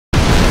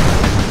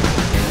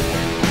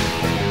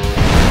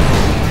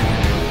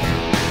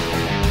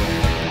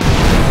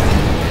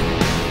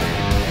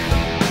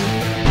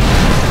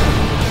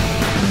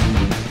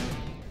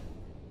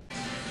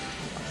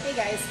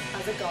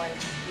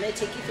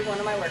to take you through one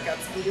of my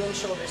workouts. I'm doing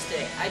shoulders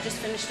today. I just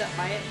finished up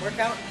my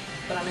workout,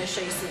 but I'm going to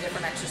show you some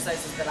different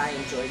exercises that I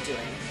enjoy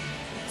doing.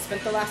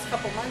 Spent the last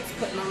couple months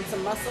putting on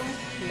some muscle.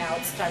 Now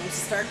it's time to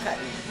start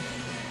cutting.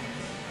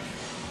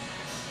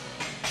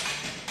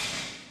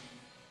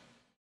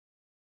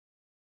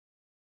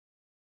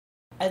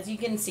 As you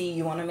can see,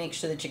 you want to make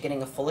sure that you're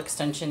getting a full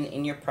extension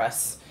in your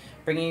press,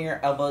 bringing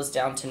your elbows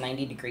down to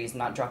 90 degrees,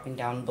 not dropping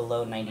down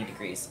below 90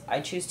 degrees.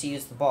 I choose to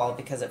use the ball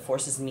because it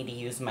forces me to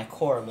use my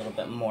core a little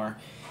bit more,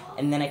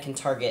 and then I can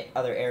target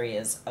other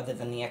areas other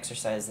than the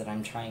exercise that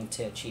I'm trying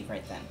to achieve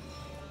right then.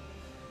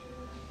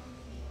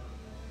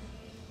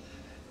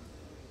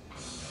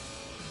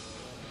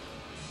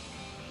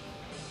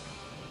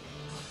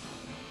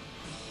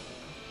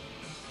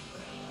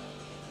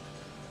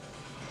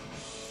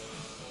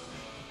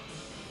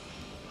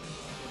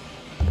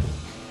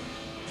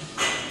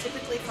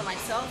 Typically for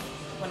myself,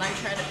 when I'm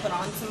trying to put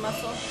on some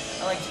muscle,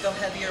 I like to go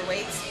heavier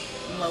weights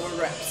and lower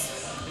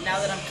reps. But now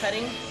that I'm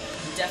cutting,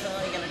 I'm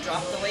definitely going to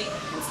drop the weight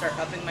and start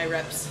upping my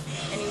reps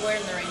anywhere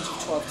in the range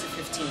of 12 to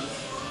 15.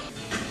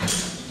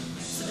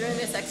 So during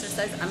this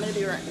exercise, I'm going to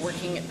be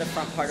working at the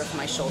front part of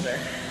my shoulder.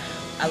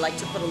 I like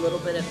to put a little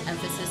bit of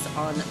emphasis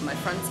on my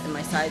fronts and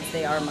my sides.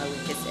 They are my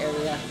weakest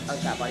area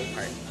of that body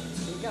part.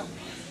 So here we go.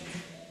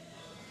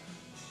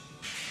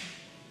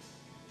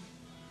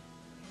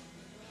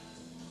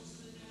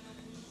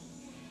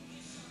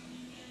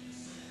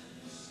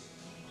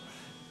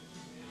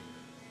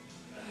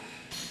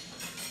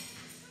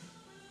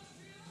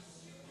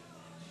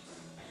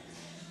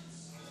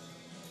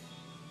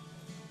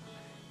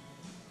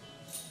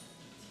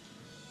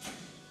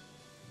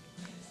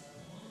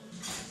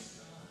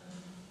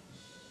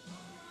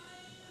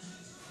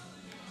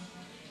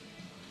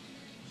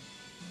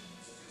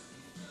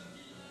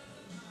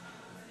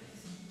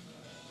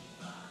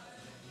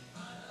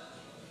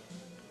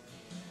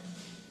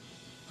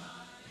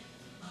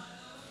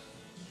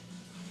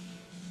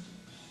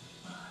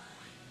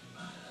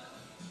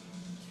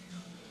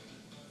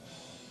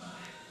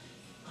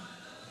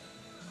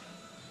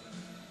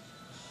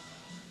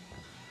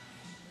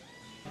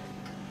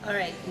 All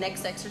right,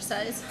 next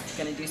exercise,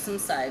 gonna do some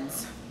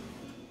sides.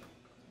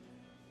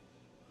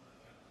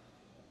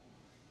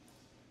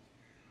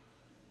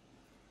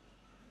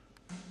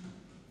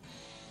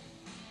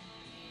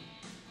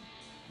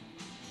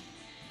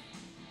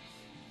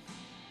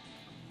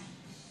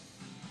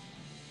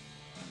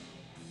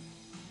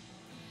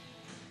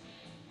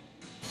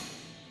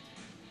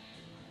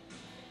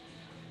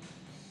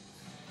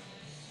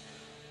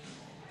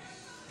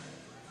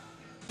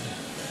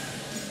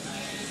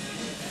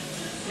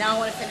 Now I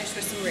want to finish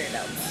with some rear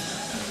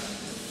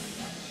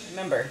delts.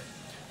 Remember,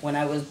 when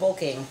I was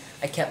bulking,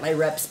 I kept my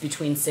reps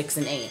between 6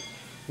 and 8.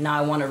 Now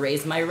I want to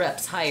raise my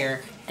reps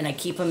higher, and I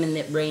keep them in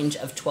the range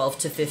of 12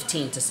 to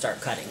 15 to start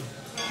cutting.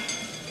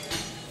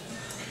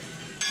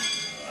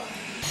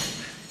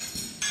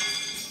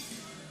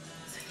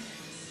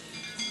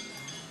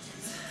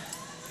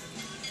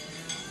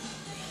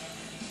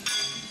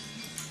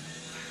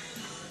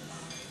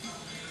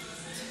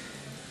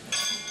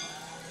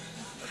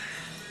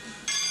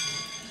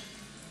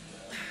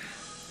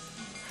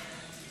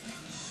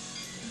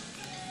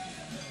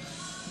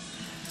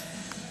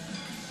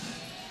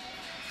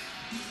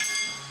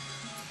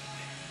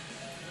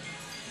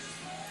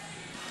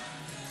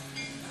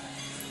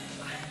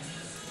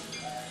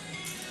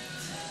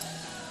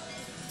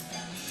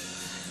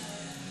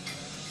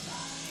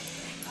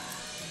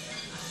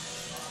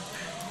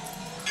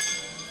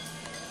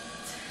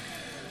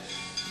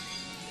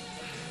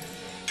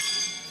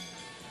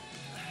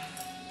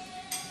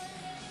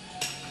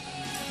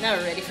 Now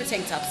we're ready for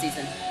tank top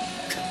season.